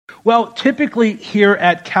Well, typically here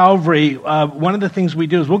at Calvary, one of the things we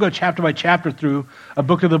do is we'll go chapter by chapter through a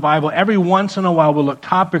book of the Bible. Every once in a while we'll look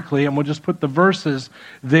topically and we'll just put the verses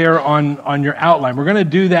there on your outline. We're going to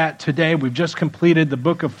do that today. We've just completed the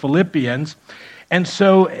book of Philippians. And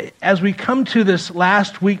so as we come to this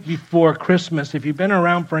last week before Christmas, if you've been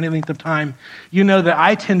around for any length of time, you know that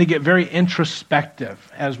I tend to get very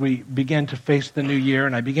introspective as we begin to face the new year.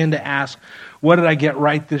 And I begin to ask, what did I get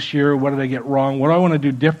right this year? What did I get wrong? What do I want to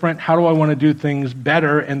do different? How do I want to do things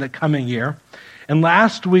better in the coming year? And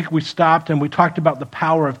last week we stopped and we talked about the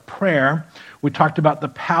power of prayer. We talked about the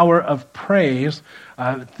power of praise,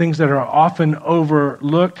 things that are often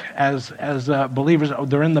overlooked as believers.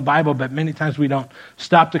 They're in the Bible, but many times we don't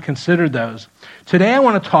stop to consider those. Today I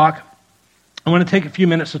want to take a few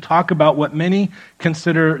minutes to talk about what many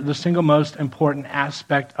consider the single most important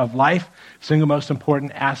aspect of life, single most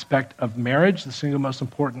important aspect of marriage, the single most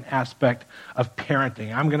important aspect of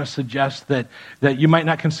parenting. I'm going to suggest that you might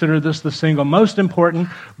not consider this the single most important,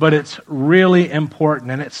 but it's really important.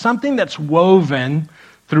 And it's something that's woven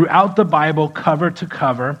throughout the Bible, cover to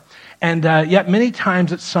cover. And yet many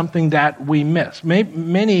times it's something that we miss.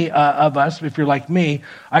 Many of us, if you're like me,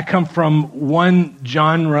 I come from one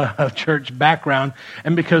genre of church background.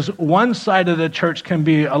 And because one side of the church can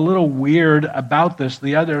be a little weird about this,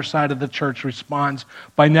 the other side of the church responds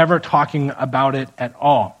by never talking about it at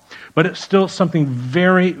all. But it's still something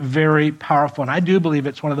very, very powerful. And I do believe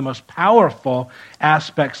it's one of the most powerful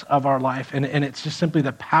aspects of our life. And it's just simply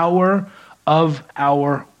the power of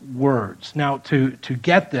our words. Now, to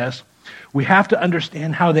get this, we have to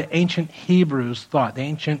understand how the ancient Hebrews thought, the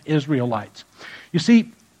ancient Israelites. You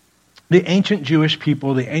see, the ancient Jewish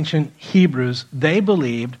people, the ancient Hebrews, they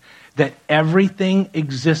believed that everything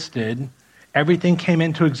existed, everything came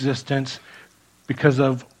into existence because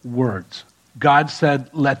of words. God said,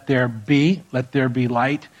 let there be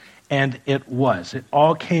light, and it was. It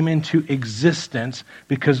all came into existence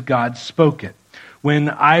because God spoke it. When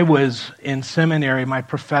I was in seminary, my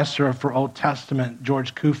professor for Old Testament,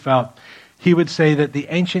 George Kufelt, he would say that the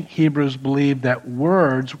ancient Hebrews believed that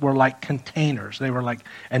words were like containers.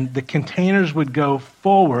 And the containers would go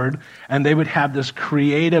forward and they would have this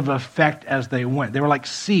creative effect as they went. They were like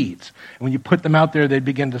seeds. And when you put them out there, they'd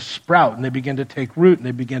begin to sprout and they begin to take root and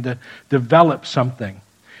they begin to develop something.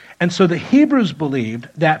 And so the Hebrews believed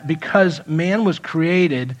that because man was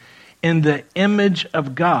created in the image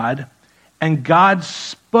of God and God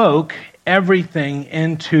spoke everything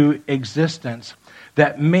into existence,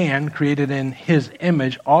 that man created in his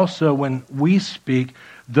image, also when we speak,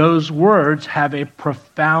 those words have a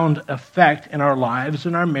profound effect in our lives,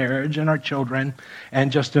 in our marriage, in our children,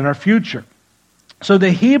 and just in our future. So the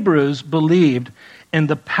Hebrews believed in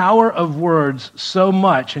the power of words so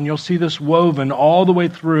much, and you'll see this woven all the way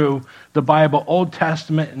through the Bible, Old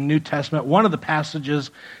Testament and New Testament. One of the passages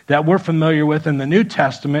that we're familiar with in the New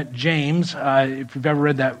Testament, James, if you've ever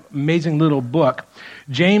read that amazing little book,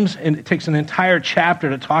 James, and it takes an entire chapter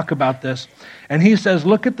to talk about this, and he says,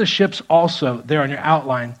 look at the ships also there on your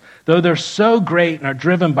outline. Though they're so great and are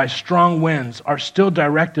driven by strong winds, are still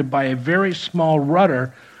directed by a very small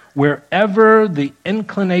rudder wherever the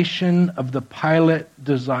inclination of the pilot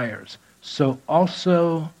desires. So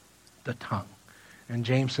also the tongue. And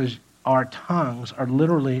James says our tongues are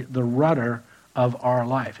literally the rudder of our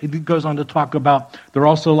life. He goes on to talk about they're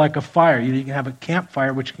also like a fire. You can have a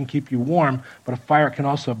campfire which can keep you warm, but a fire can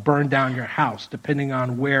also burn down your house depending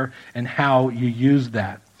on where and how you use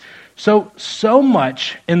that. So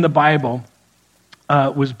much in the Bible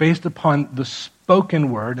was based upon the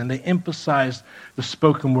spoken word, and they emphasized the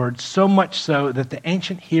spoken word so much so that the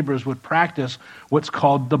ancient Hebrews would practice what's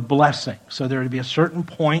called the blessing. So there would be a certain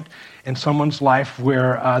point in someone's life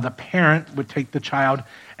where the parent would take the child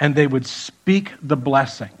and they would speak the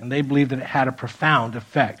blessing, and they believed that it had a profound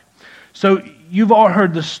effect. So you've all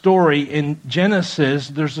heard the story in Genesis.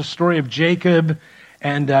 There's a story of Jacob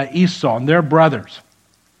and Esau, and they're brothers.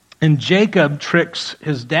 And Jacob tricks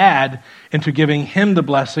his dad into giving him the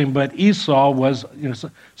blessing, but Esau was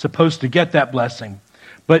supposed to get that blessing.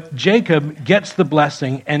 But Jacob gets the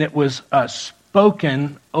blessing, and it was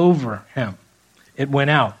spoken over him. It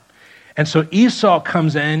went out. And so Esau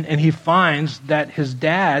comes in, and he finds that his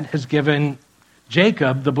dad has given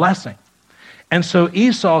Jacob the blessing. And so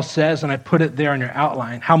Esau says, and I put it there in your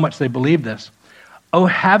outline, how much they believe this. Oh,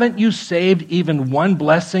 haven't you saved even one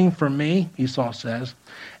blessing for me? Esau says.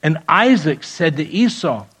 And Isaac said to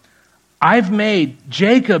Esau, I've made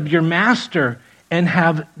Jacob your master and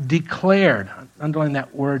have declared, underline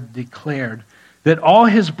that word declared, that all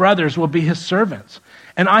his brothers will be his servants.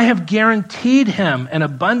 And I have guaranteed him an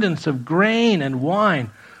abundance of grain and wine.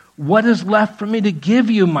 What is left for me to give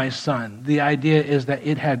you, my son? The idea is that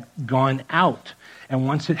it had gone out. And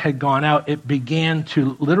once it had gone out, it began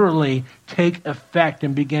to literally take effect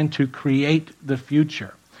and begin to create the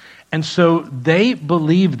future. And so they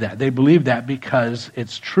believe that. They believe that because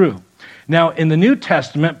it's true. Now, in the New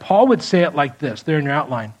Testament, Paul would say it like this, there in your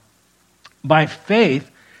outline. By faith,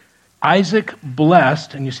 Isaac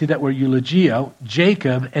blessed, and you see that word eulogio,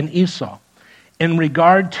 Jacob and Esau, in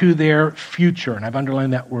regard to their future. And I've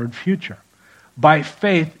underlined that word future. By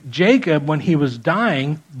faith, Jacob, when he was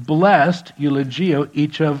dying, blessed, eulogio,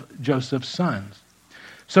 each of Joseph's sons.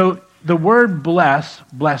 So the word bless,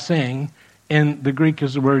 blessing, in the Greek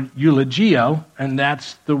is the word eulogio, and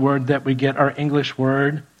that's the word that we get our English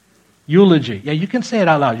word eulogy. Yeah, you can say it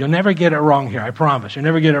out loud. You'll never get it wrong here, I promise. You'll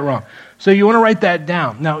never get it wrong. So you want to write that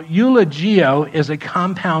down. Now, eulogio is a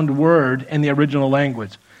compound word in the original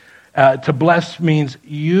language. To bless means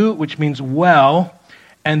you, which means well,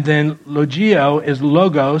 and then logio is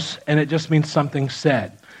logos, and it just means something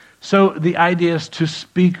said. So the idea is to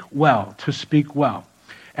speak well, to speak well.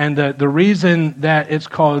 And the reason that it's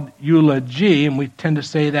called eulogy, and we tend to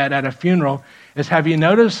say that at a funeral, is have you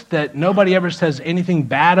noticed that nobody ever says anything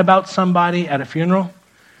bad about somebody at a funeral?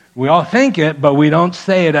 We all think it, but we don't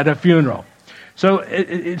say it at a funeral. So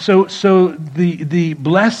the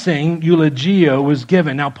blessing, eulogio, was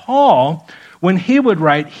given. Now, Paul, when he would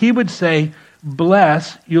write, he would say,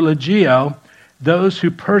 bless, eulogio, those who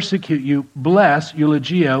persecute you, bless,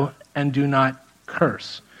 eulogio, and do not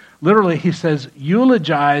curse. Literally, he says,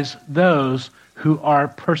 eulogize those who are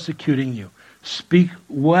persecuting you. Speak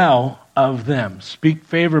well of them. Speak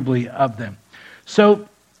favorably of them. So,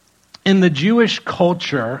 in the Jewish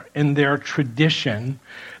culture, in their tradition,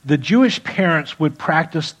 the Jewish parents would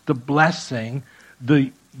practice the blessing,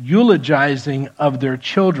 the eulogizing of their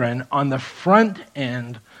children on the front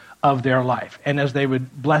end of their life. And as they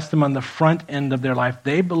would bless them on the front end of their life,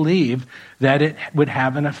 they believed that it would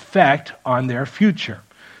have an effect on their future.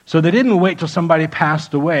 So they didn't wait till somebody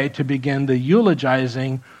passed away to begin the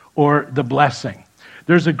eulogizing or the blessing.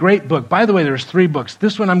 There's a great book. By the way, there's 3 books.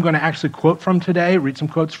 This one I'm going to actually quote from today, read some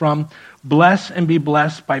quotes from. Bless and Be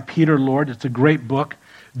Blessed by Peter Lord. It's a great book.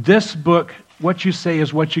 This book, What You Say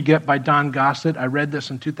Is What You Get by Don Gossett. I read this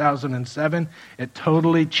in 2007. It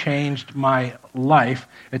totally changed my life.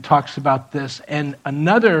 It talks about this. And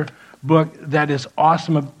another book that is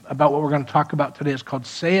awesome about what we're going to talk about today is called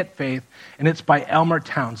Say It Faith, and it's by Elmer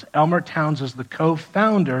Towns. Elmer Towns is the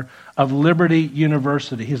co-founder of Liberty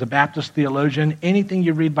University. He's a Baptist theologian. Anything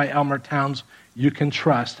you read by Elmer Towns, you can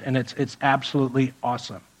trust, and it's absolutely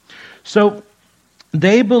awesome. So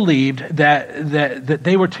they believed that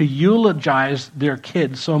they were to eulogize their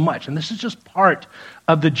kids so much, and this is just part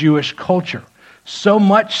of the Jewish culture. So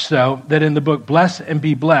much so that in the book Bless and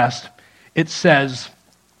Be Blessed, it says,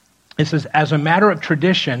 as a matter of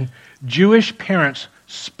tradition, Jewish parents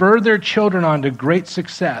spur their children on to great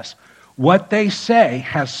success. What they say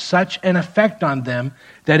has such an effect on them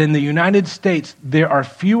that in the United States, there are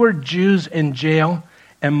fewer Jews in jail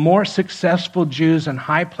and more successful Jews in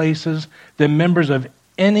high places than members of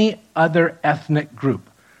any other ethnic group.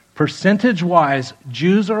 Percentage-wise,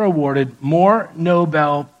 Jews are awarded more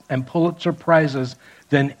Nobel and Pulitzer Prizes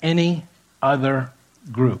than any other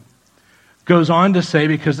group. Goes on to say,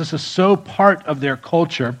 because this is so part of their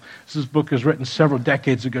culture, this book was written several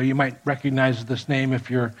decades ago. You might recognize this name if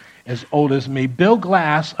you're as old as me. Bill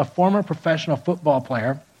Glass, a former professional football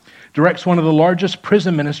player, directs one of the largest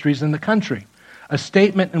prison ministries in the country. A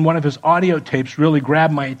statement in one of his audio tapes really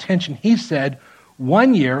grabbed my attention. He said,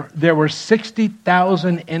 one year there were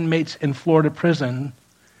 60,000 inmates in Florida prisons,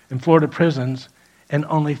 and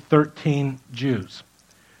only 13 Jews.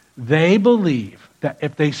 They believe that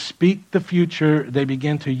if they speak the future, they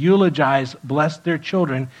begin to eulogize, bless their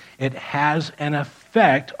children, it has an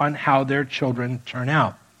effect on how their children turn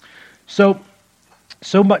out. So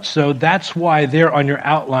much so, that's why there on your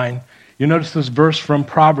outline, you notice this verse from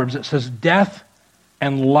Proverbs. It says, death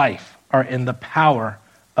and life are in the power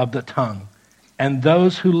of the tongue, and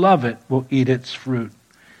those who love it will eat its fruit.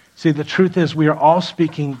 See, the truth is we are all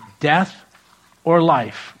speaking death or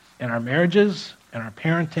life in our marriages, in our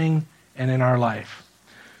parenting, and in our life.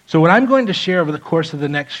 So what I'm going to share over the course of the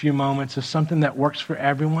next few moments is something that works for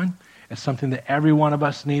everyone. It's something that every one of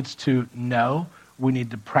us needs to know. We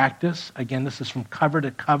need to practice. Again, this is from cover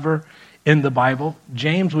to cover in the Bible.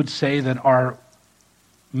 James would say that our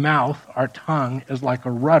mouth, our tongue, is like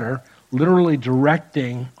a rudder, literally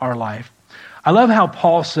directing our life. I love how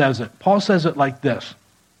Paul says it. Paul says it like this.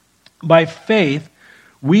 By faith,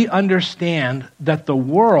 we understand that the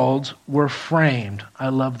worlds were framed. I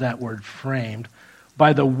love that word, framed.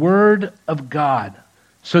 By the word of God,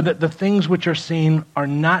 so that the things which are seen are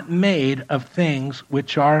not made of things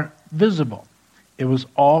which are visible. It was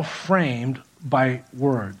all framed by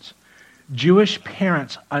words. Jewish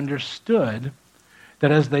parents understood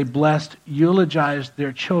that as they blessed, eulogized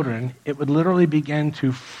their children, it would literally begin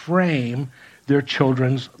to frame their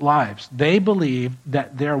children's lives. They believed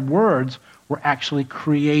that their words were actually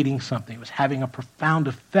creating something. It was having a profound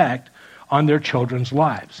effect on their children's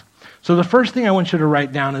lives. So the first thing I want you to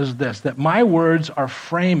write down is this, that my words are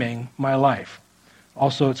framing my life.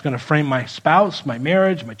 Also, it's going to frame my spouse, my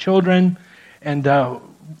marriage, my children, and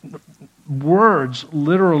words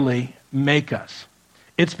literally make us.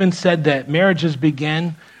 It's been said that marriages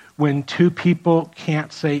begin when two people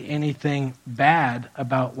can't say anything bad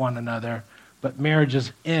about one another, but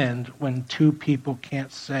marriages end when two people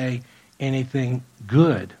can't say anything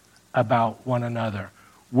good about one another.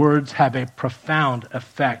 Words have a profound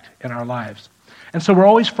effect in our lives. And so we're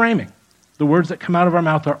always framing. The words that come out of our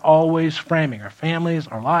mouth are always framing our families,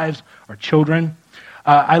 our lives, our children.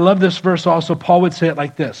 I love this verse also. Paul would say it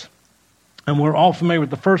like this. And we're all familiar with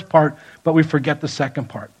the first part, but we forget the second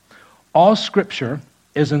part. All Scripture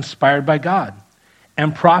is inspired by God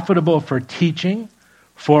and profitable for teaching,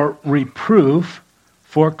 for reproof,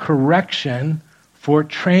 for correction, for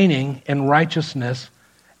training in righteousness.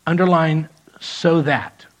 Underline so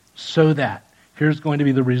that. Here's going to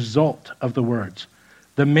be the result of the words.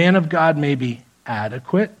 The man of God may be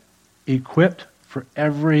adequate, equipped for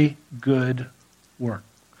every good work.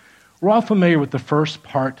 We're all familiar with the first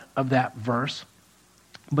part of that verse,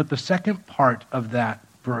 but the second part of that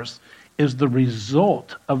verse is the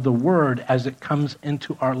result of the word as it comes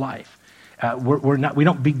into our life. We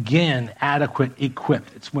don't begin adequate,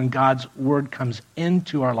 equipped. It's when God's word comes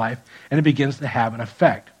into our life and it begins to have an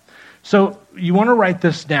effect. So you want to write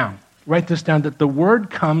this down. Write this down, that the word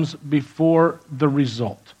comes before the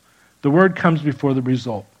result. The word comes before the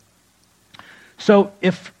result. So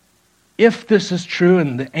if this is true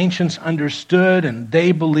and the ancients understood and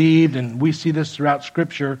they believed, and we see this throughout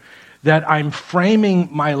Scripture, that I'm framing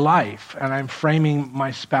my life and I'm framing my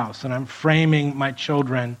spouse and I'm framing my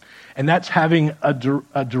children, and that's having a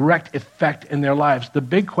direct effect in their lives. The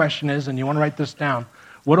big question is, and you want to write this down,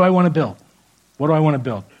 what do I want to build? What do I want to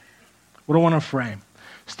build? What do I want to frame?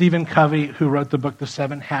 Stephen Covey, who wrote the book, The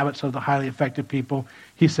 7 Habits of the Highly Effective People,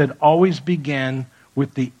 he said, always begin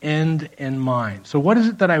with the end in mind. So what is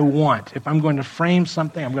it that I want? If I'm going to frame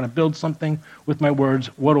something, I'm going to build something with my words,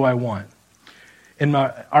 what do I want? In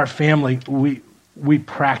our family, we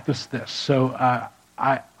practice this. So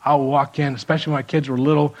I'll walk in, especially when my kids were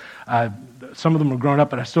little. Some of them are grown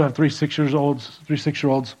up, but I still have three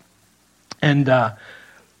 6-year-olds. And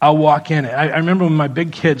I'll walk in. I remember when my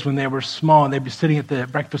big kids, when they were small, and they'd be sitting at the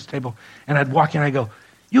breakfast table, and I'd walk in and I'd go,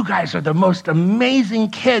 you guys are the most amazing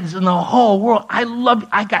kids in the whole world.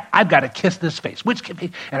 I've got to kiss this face. Which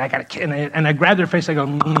kid? And I grab their face, I go,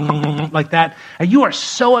 like that. And you are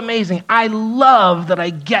so amazing. I love that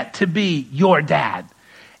I get to be your dad.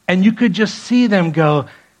 And you could just see them go,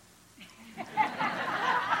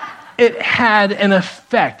 it had an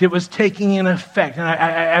effect. It was taking an effect. And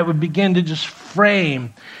I would begin to just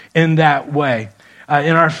frame in that way.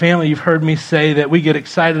 In our family, you've heard me say that we get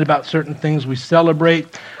excited about certain things. We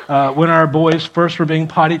celebrate. When our boys first were being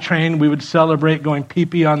potty trained, we would celebrate going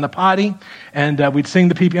pee-pee on the potty. And we'd sing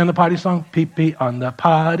the pee-pee on the potty song. Pee-pee on the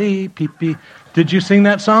potty, pee-pee. Did you sing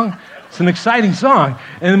that song? It's an exciting song.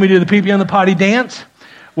 And then we do the pee-pee on the potty dance.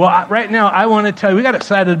 Well, right now, I want to tell you, we got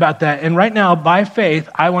excited about that. And right now, by faith,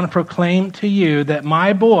 I want to proclaim to you that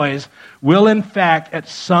my boys will, in fact, at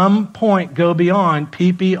some point go beyond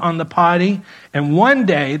pee-pee on the potty. And one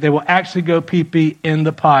day, they will actually go pee-pee in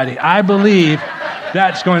the potty. I believe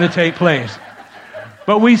that's going to take place.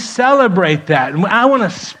 But we celebrate that. And I want to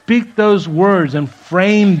speak those words and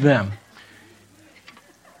frame them.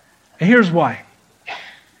 And here's why.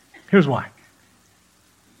 Here's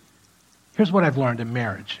what I've learned in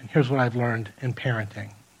marriage, and here's what I've learned in parenting.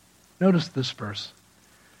 Notice this verse.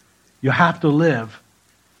 You have to live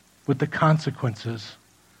with the consequences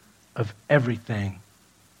of everything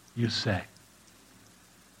you say.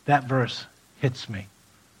 That verse hits me.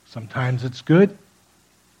 Sometimes it's good,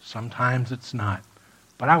 sometimes it's not.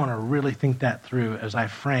 But I want to really think that through as I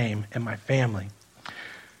frame in my family.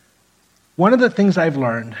 One of the things I've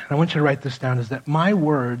learned, and I want you to write this down, is that my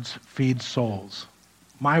words feed souls.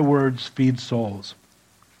 My words feed souls.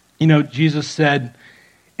 You know, Jesus said,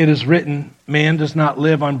 it is written, man does not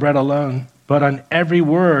live on bread alone, but on every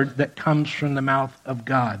word that comes from the mouth of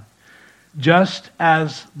God. Just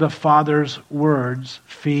as the Father's words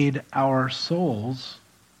feed our souls,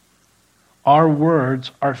 our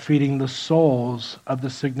words are feeding the souls of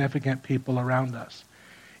the significant people around us.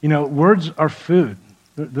 You know, words are food.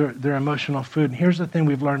 They're emotional food. And here's the thing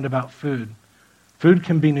we've learned about food. Food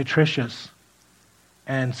can be nutritious,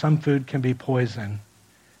 and some food can be poison.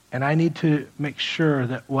 And I need to make sure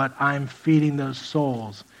that what I'm feeding those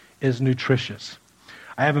souls is nutritious.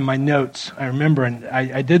 I have in my notes, I remember, and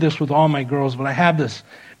I did this with all my girls, but I have this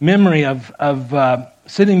memory of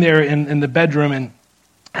sitting there in the bedroom and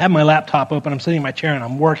I have my laptop open, I'm sitting in my chair and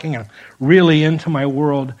I'm working and I'm really into my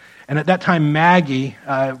world. And at that time, Maggie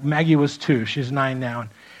was 2, she's 9 now,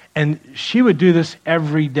 and she would do this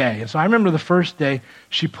every day. And so I remember the first day,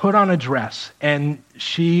 she put on a dress and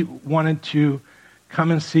she wanted to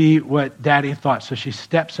come and see what Daddy thought. So she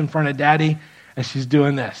steps in front of Daddy and she's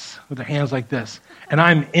doing this with her hands like this. And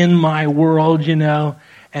I'm in my world, you know.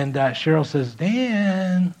 And Cheryl says,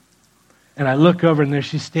 Dan. And I look over and there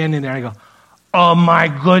she's standing there. And I go, oh my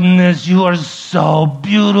goodness, you are so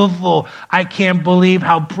beautiful. I can't believe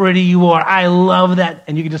how pretty you are. I love that.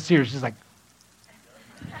 And you can just see her. She's like,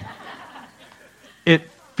 it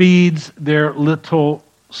feeds their little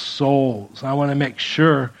souls. I want to make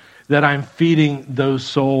sure that I'm feeding those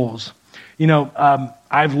souls. You know,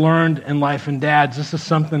 I've learned in life, and dads, this is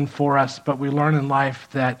something for us, but we learn in life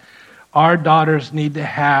that our daughters need to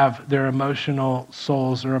have their emotional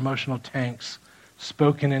souls, their emotional tanks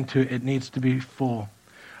spoken into. It needs to be full.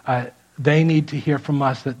 They need to hear from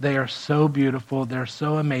us that they are so beautiful, they're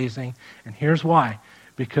so amazing. And here's why.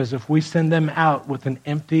 Because if we send them out with an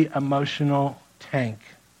empty emotional tank,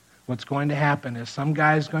 what's going to happen is some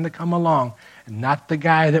guy's going to come along, and not the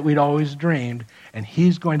guy that we'd always dreamed, and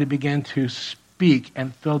he's going to begin to speak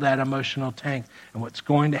and fill that emotional tank. And what's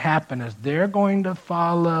going to happen is they're going to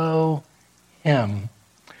follow him,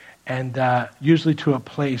 and usually to a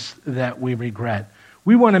place that we regret.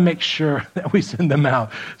 We want to make sure that we send them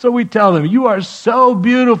out. So we tell them, you are so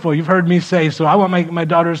beautiful. You've heard me say, so I want my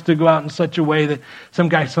daughters to go out in such a way that some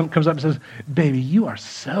guy comes up and says, baby, you are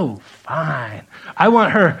so fine. I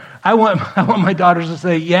want my daughters to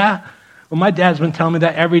say, yeah, well, my dad's been telling me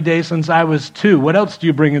that every day since I was 2. What else do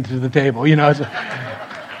you bring into the table? You know,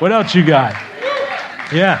 what else you got?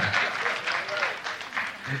 Yeah.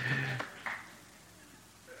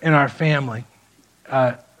 In our family,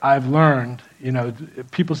 I've learned, you know,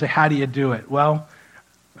 people say, how do you do it? Well,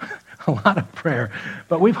 a lot of prayer.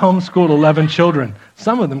 But we've homeschooled 11 children.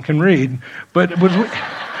 Some of them can read. But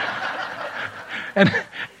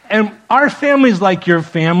and our family's like your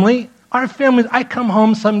family. Our family, I come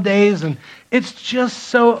home some days and it's just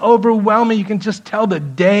so overwhelming. You can just tell the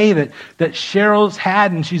day that Cheryl's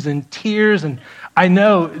had, and she's in tears. And I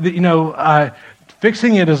know that, you know,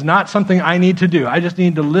 fixing it is not something I need to do. I just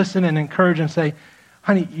need to listen and encourage and say,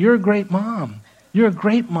 honey, you're a great mom. You're a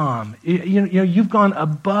great mom. You know, you've gone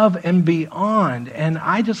above and beyond. And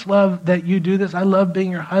I just love that you do this. I love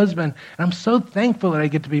being your husband. And I'm so thankful that I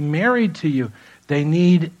get to be married to you. They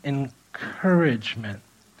need encouragement.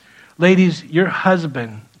 Ladies, your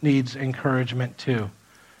husband needs encouragement too.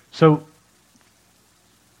 So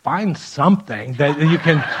find something that you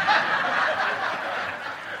can...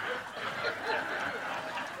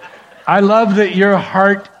 I love that your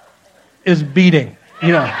heart is beating,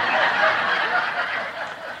 you know.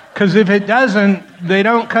 Because if it doesn't, they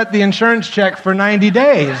don't cut the insurance check for 90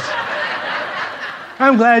 days.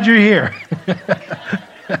 I'm glad you're here.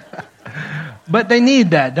 But they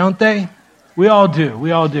need that, don't they? We all do.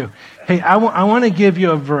 We all do. Hey, I want to give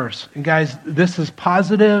you a verse. And guys, this is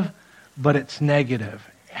positive, but it's negative.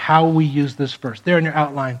 How we use this verse. There in your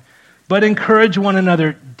outline. But encourage one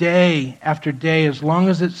another day after day, as long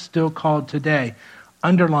as it's still called today.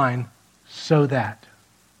 Underline, so that.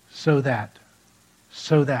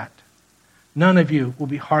 None of you will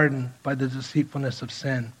be hardened by the deceitfulness of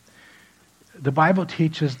sin. The Bible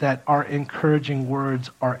teaches that our encouraging words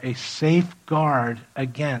are a safeguard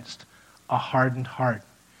against a hardened heart.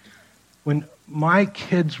 When my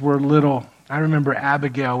kids were little, I remember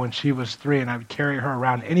Abigail when she was 3, and I would carry her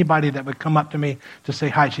around. Anybody that would come up to me to say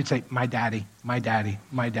hi, she'd say, my daddy, my daddy,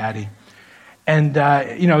 my daddy. And,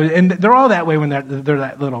 you know, and they're all that way when they're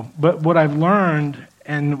that little. But what I've learned,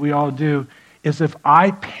 and we all do, is if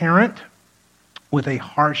I parent with a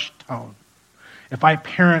harsh tone, if I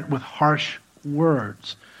parent with harsh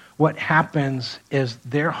words, what happens is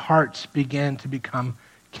their hearts begin to become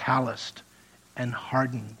calloused and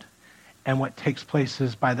hardened. And what takes place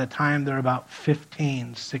is by the time they're about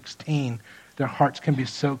 15, 16, their hearts can be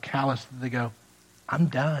so callous that they go, I'm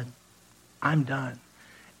done.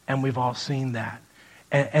 And we've all seen that.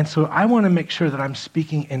 And so I want to make sure that I'm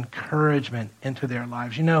speaking encouragement into their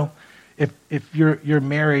lives. You know, if you're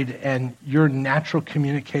married and your natural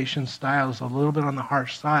communication style is a little bit on the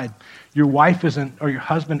harsh side, your wife isn't, or your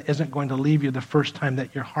husband isn't going to leave you the first time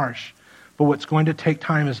that you're harsh. But what's going to take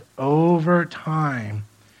time is over time,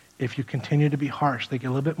 if you continue to be harsh, they get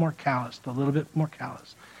a little bit more calloused, a little bit more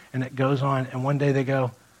callous. And it goes on, and one day they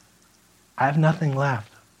go, I have nothing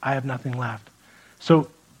left. I have nothing left. So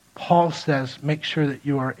Paul says, make sure that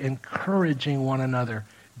you are encouraging one another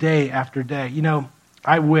day after day. You know,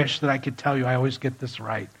 I wish that I could tell you I always get this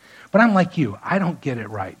right. But I'm like you. I don't get it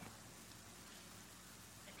right.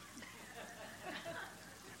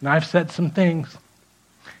 And I've said some things.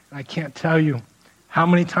 I can't tell you how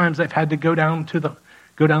many times I've had to go down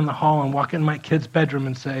the hall and walk in my kid's bedroom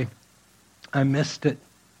and say, I missed it.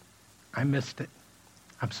 I missed it.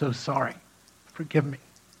 I'm so sorry. Forgive me.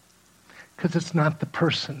 Because it's not the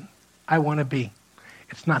person I want to be.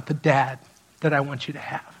 It's not the dad that I want you to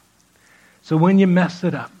have. So when you mess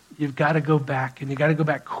it up, you've got to go back, and you've got to go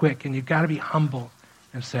back quick, and you've got to be humble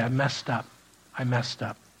and say, I messed up. I messed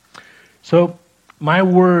up. So my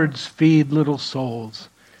words feed little souls.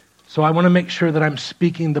 So I want to make sure that I'm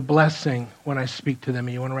speaking the blessing when I speak to them.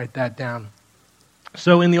 And you want to write that down.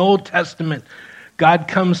 So in the Old Testament, God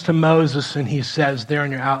comes to Moses and he says there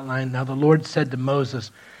in your outline, now the Lord said to Moses,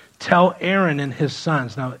 tell Aaron and his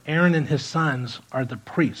sons. Now Aaron and his sons are the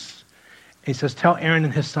priests. He says, tell Aaron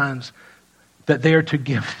and his sons that they are to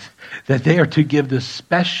give this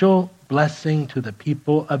special blessing to the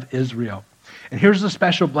people of Israel. And here's the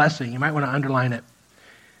special blessing. You might want to underline it.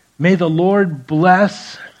 May the Lord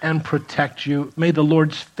bless and protect you. May the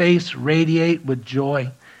Lord's face radiate with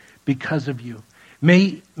joy because of you.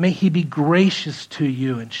 May he be gracious to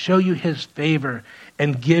you and show you his favor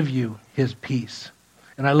and give you his peace.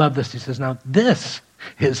 And I love this. He says, now this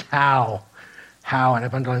is how, and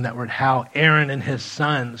I've underlined that word, how Aaron and his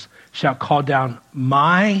sons shall call down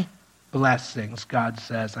my blessings, God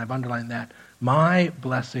says. I've underlined that. My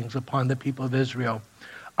blessings upon the people of Israel.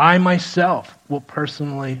 I myself will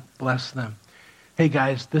personally bless them. Hey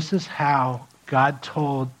guys, this is how God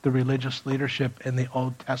told the religious leadership in the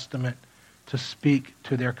Old Testament to speak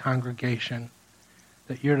to their congregation,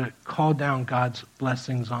 that you're to call down God's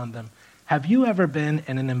blessings on them. Have you ever been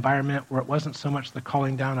in an environment where it wasn't so much the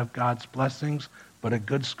calling down of God's blessings, but a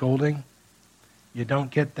good scolding? You don't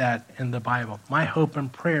get that in the Bible. My hope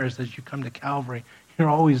and prayer is as you come to Calvary, you're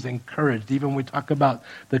always encouraged, even when we talk about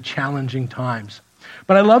the challenging times.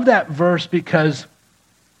 But I love that verse because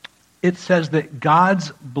it says that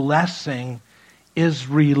God's blessing is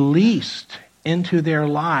released into their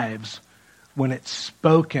lives when it's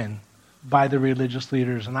spoken by the religious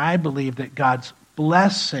leaders. And I believe that God's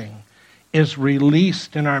blessing is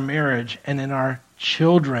released in our marriage and in our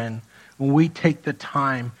children when we take the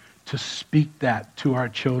time to speak that to our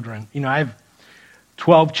children. You know, I have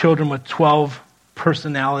 12 children with 12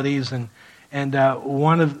 personalities, and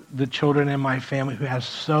one of the children in my family who has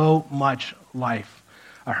so much life.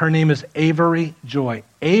 Her name is Avery Joy.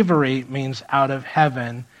 Avery means out of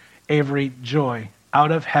heaven. Avery Joy.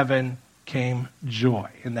 Out of heaven came joy,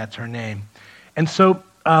 and that's her name. And so,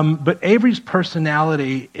 but Avery's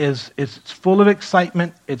personality it's full of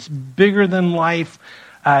excitement. It's bigger than life.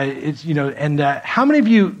 How many of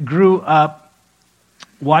you grew up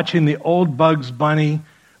watching the old Bugs Bunny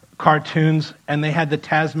cartoons, and they had the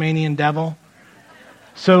Tasmanian devil?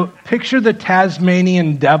 So picture the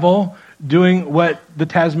Tasmanian devil doing what the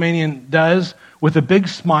Tasmanian does with a big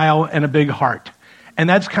smile and a big heart. And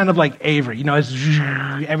that's kind of like Avery, you know, as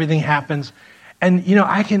everything happens. And, you know,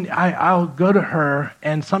 I'll go to her,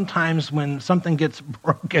 and sometimes when something gets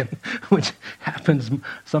broken, which happens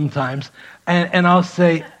sometimes, and I'll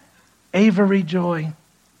say, Avery Joy,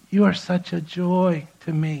 you are such a joy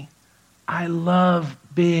to me. I love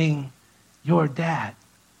being your dad.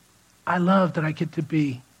 I love that I get to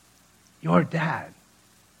be your dad.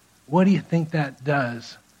 What do you think that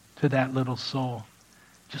does to that little soul?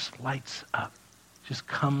 Just lights up. Just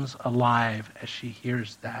comes alive as she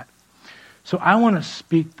hears that. So I want to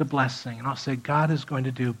speak the blessing, and I'll say God is going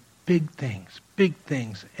to do big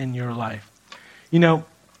things in your life. You know,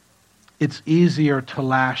 it's easier to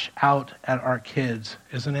lash out at our kids,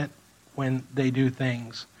 isn't it, when they do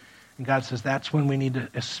things. And God says that's when we need to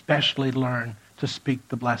especially learn to speak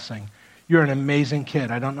the blessing. You're an amazing kid.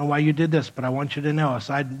 I don't know why you did this, but I want you to know,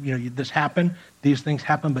 this happened, these things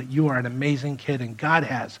happen, but you are an amazing kid, and God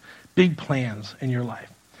has big plans in your life.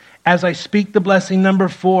 As I speak the blessing, number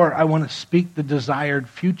 4, I want to speak the desired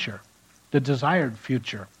future. The desired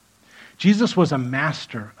future. Jesus was a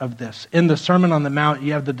master of this. In the Sermon on the Mount,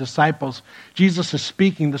 you have the disciples. Jesus is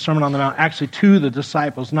speaking the Sermon on the Mount actually to the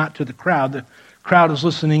disciples, not to the crowd. The crowd is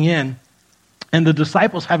listening in. And the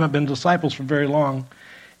disciples haven't been disciples for very long.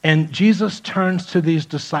 And Jesus turns to these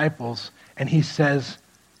disciples and he says,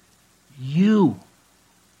 you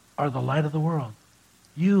are the light of the world.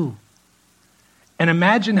 You. And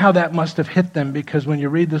imagine how that must have hit them, because when you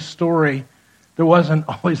read the story, there wasn't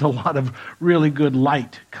always a lot of really good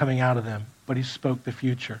light coming out of them, but he spoke the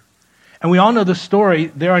future. And we all know the story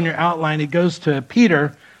there on your outline. It goes to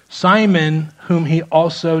Peter, Simon, whom he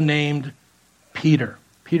also named Peter.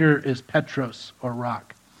 Peter is Petros, or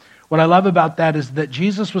rock. What I love about that is that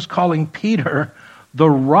Jesus was calling Peter the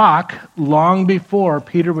rock long before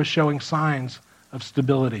Peter was showing signs of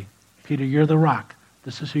stability. Peter, you're the rock.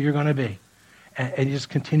 This is who you're going to be. And he just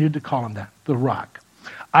continued to call him that, the rock.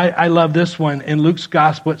 I love this one. In Luke's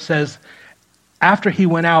gospel, it says, after he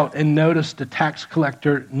went out and noticed a tax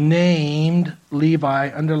collector named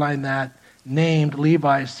Levi, underline that, named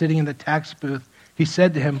Levi, sitting in the tax booth, he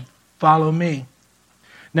said to him, follow me.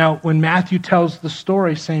 Now, when Matthew tells the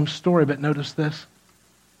story, same story, but notice this.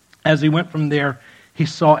 As he went from there, he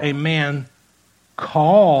saw a man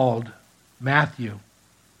called Matthew,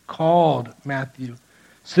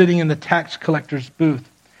 sitting in the tax collector's booth.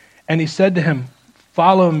 And he said to him,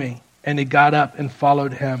 follow me. And he got up and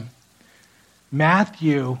followed him.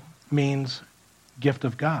 Matthew means gift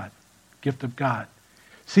of God, gift of God.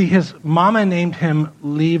 See, his mama named him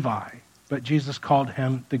Levi, but Jesus called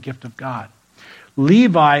him the gift of God.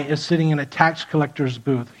 Levi is sitting in a tax collector's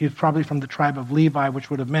booth. He's probably from the tribe of Levi, which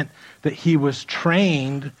would have meant that he was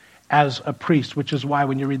trained as a priest, which is why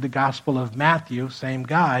when you read the Gospel of Matthew, same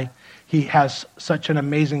guy, he has such an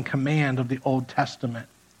amazing command of the Old Testament.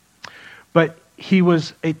 But he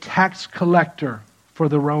was a tax collector for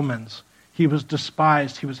the Romans. He was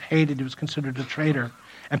despised, he was hated, he was considered a traitor.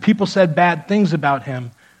 And people said bad things about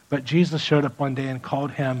him, but Jesus showed up one day and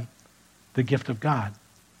called him the gift of God,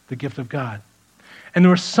 the gift of God. And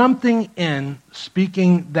there was something in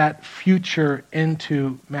speaking that future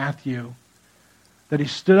into Matthew that he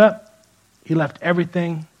stood up, he left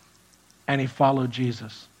everything, and he followed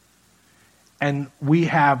Jesus. And we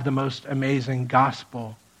have the most amazing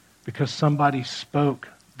gospel because somebody spoke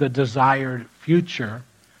the desired future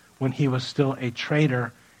when he was still a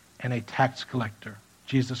traitor and a tax collector.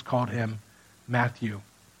 Jesus called him Matthew.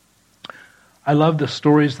 I love the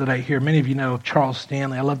stories that I hear. Many of you know of Charles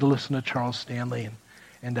Stanley. I love to listen to Charles Stanley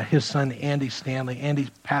and his son Andy Stanley. Andy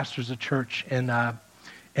pastors a church in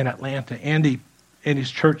Atlanta.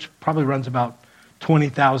 Andy's church probably runs about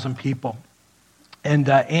 20,000 people. And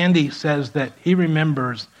Andy says that he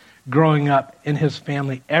remembers growing up in his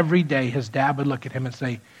family, every day his dad would look at him and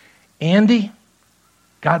say, Andy,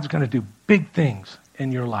 God's going to do big things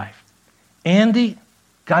in your life. Andy,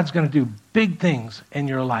 God's going to do big things in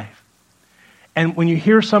your life. And when you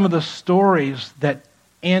hear some of the stories that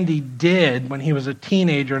Andy did when he was a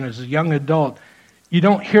teenager and as a young adult, you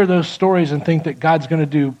don't hear those stories and think that God's going to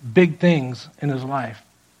do big things in his life.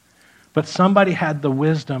 But somebody had the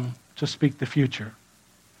wisdom to speak the future.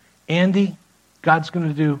 Andy, God's going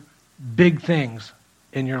to do big things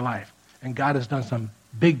in your life. And God has done some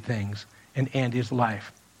big things in Andy's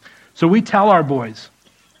life. So we tell our boys,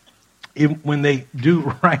 even when they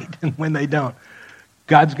do right and when they don't,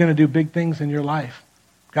 God's going to do big things in your life.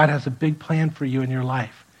 God has a big plan for you in your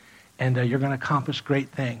life. And you're going to accomplish great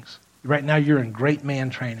things. Right now you're in great man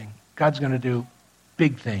training. God's going to do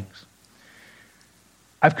big things.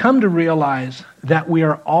 I've come to realize that we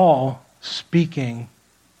are all speaking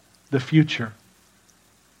the future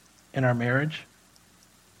in our marriage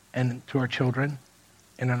and to our children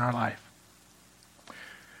and in our life.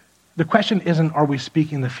 The question isn't, are we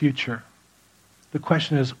speaking the future? The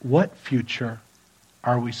question is, what future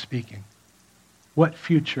are we speaking? What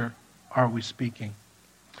future are we speaking?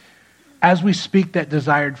 As we speak that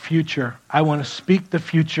desired future, I want to speak the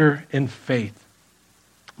future in faith.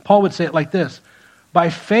 Paul would say it like this: by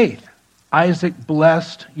faith, Isaac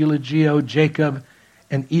blessed, eulogio, Jacob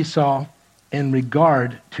and Esau in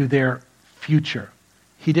regard to their future.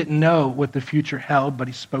 He didn't know what the future held, but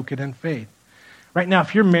he spoke it in faith. Right now,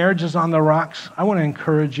 if your marriage is on the rocks, I want to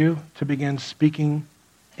encourage you to begin speaking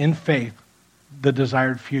in faith the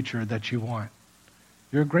desired future that you want.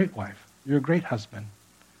 You're a great wife. You're a great husband.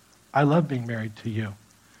 I love being married to you.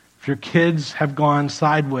 If your kids have gone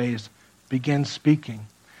sideways, begin speaking.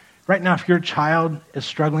 Right now, if your child is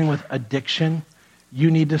struggling with addiction,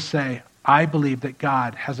 you need to say, I believe that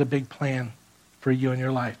God has a big plan for you in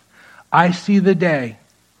your life. I see the day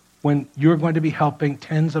when you're going to be helping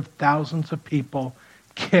tens of thousands of people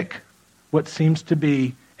kick what seems to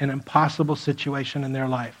be an impossible situation in their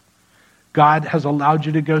life. God has allowed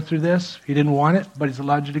you to go through this. He didn't want it, but he's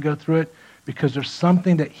allowed you to go through it because there's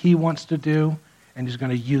something that he wants to do, and he's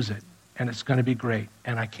going to use it. and it's going to be great,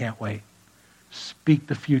 and I can't wait. Speak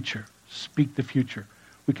the future. Speak the future.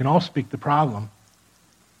 We can all speak the problem.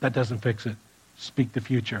 That doesn't fix it. Speak the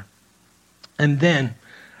future. And then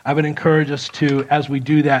I would encourage us to, as we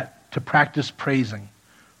do that, to practice praising.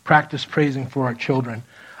 Practice praising for our children.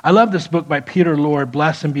 I love this book by Peter Lord,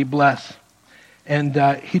 Bless and Be Blessed. And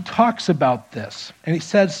he talks about this. And he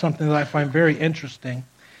says something that I find very interesting.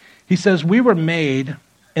 He says, we were made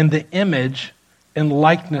in the image and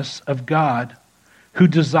likeness of God, who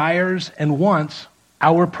desires and wants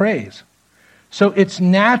our praise. So it's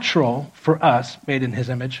natural for us, made in his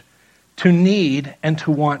image, to need and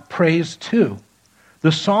to want praise too.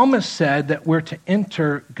 The psalmist said that we're to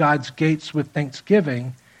enter God's gates with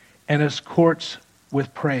thanksgiving and his courts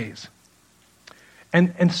with praise.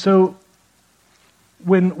 And so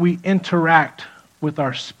when we interact with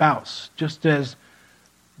our spouse, just as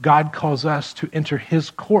God calls us to enter his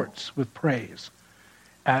courts with praise,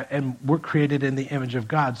 and we're created in the image of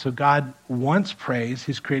God. So God wants praise.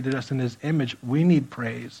 He's created us in his image. We need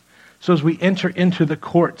praise. So as we enter into the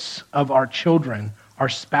courts of our children, our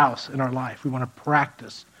spouse in our life, we want to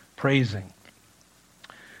practice praising.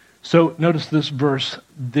 So notice this verse,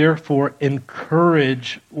 therefore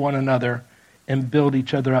encourage one another and build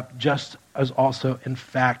each other up, just as also, in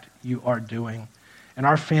fact, you are doing. In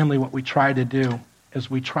our family, what we try to do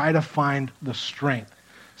is we try to find the strength.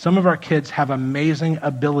 Some of our kids have amazing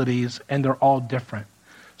abilities, and they're all different.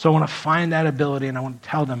 So I want to find that ability, and I want to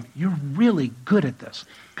tell them, you're really good at this.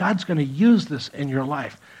 God's going to use this in your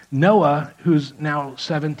life. Noah, who's now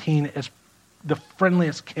 17, is the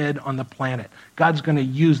friendliest kid on the planet. God's going to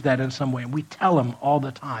use that in some way, and we tell him all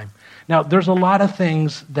the time. Now, there's a lot of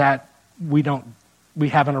things that we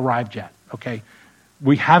haven't arrived yet, okay?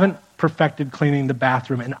 We haven't perfected cleaning the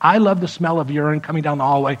bathroom, and I love the smell of urine coming down the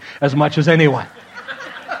hallway as much as anyone.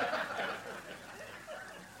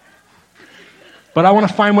 But I want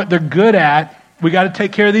to find what they're good at. We got to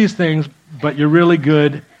take care of these things, but you're really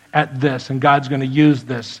good at this, and God's going to use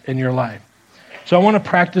this in your life. So I want to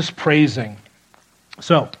practice praising.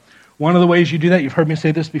 So one of the ways you do that, you've heard me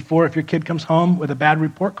say this before, if your kid comes home with a bad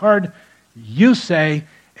report card, you say,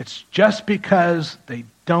 it's just because they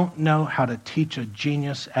don't know how to teach a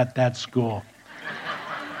genius at that school.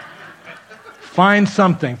 Find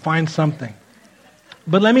something.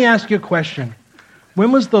 But let me ask you a question.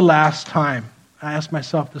 When was the last time, I asked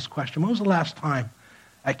myself this question, when was the last time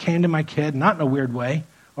I came to my kid, not in a weird way,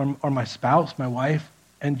 or my spouse, my wife,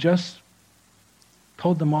 and just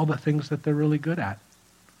told them all the things that they're really good at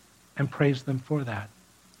and praised them for that?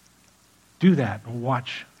 Do that and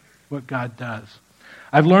watch what God does.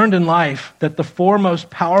 I've learned in life that the four most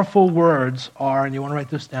powerful words are, and you want to write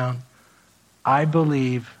this down, I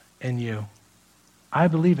believe in you. I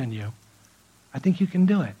believe in you. I think you can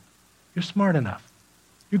do it. You're smart enough.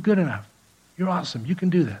 You're good enough. You're awesome. You can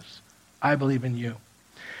do this. I believe in you.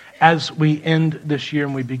 As we end this year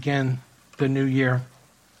and we begin the new year,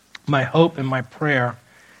 my hope and my prayer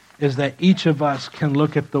is that each of us can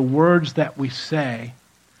look at the words that we say,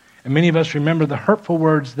 and many of us remember the hurtful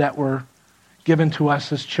words that were given to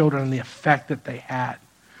us as children and the effect that they had.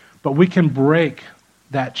 But we can break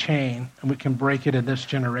that chain, and we can break it in this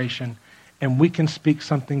generation, and we can speak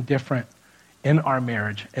something different in our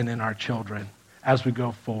marriage and in our children as we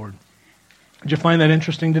go forward. Did you find that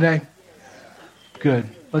interesting today? Good.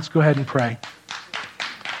 Let's go ahead and pray.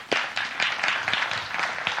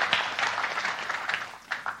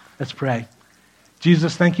 Let's pray.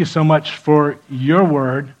 Jesus, thank you so much for your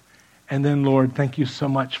word. And then, Lord, thank you so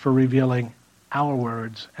much for revealing our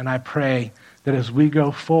words. And I pray that as we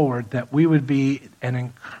go forward, that we would be an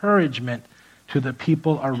encouragement to the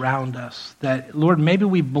people around us. That, Lord, maybe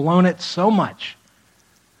we've blown it so much,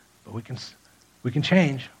 but we can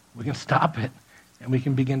change. We can stop it, and we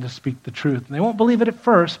can begin to speak the truth. And they won't believe it at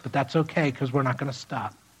first, but that's okay because we're not going to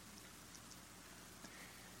stop.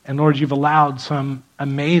 And Lord, you've allowed some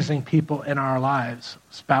amazing people in our lives,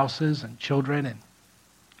 spouses and children, and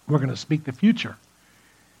we're going to speak the future.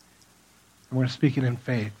 And we're going to speak it in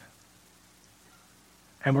faith.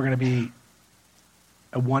 And we're going to be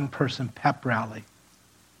a one-person pep rally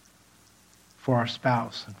for our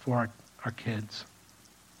spouse and for our kids.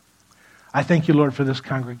 I thank you, Lord, for this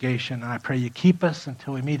congregation, and I pray you keep us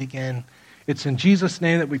until we meet again. It's in Jesus'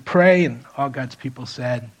 name that we pray, and all God's people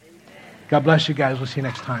said. Amen. God bless you guys. We'll see you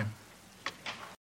next time.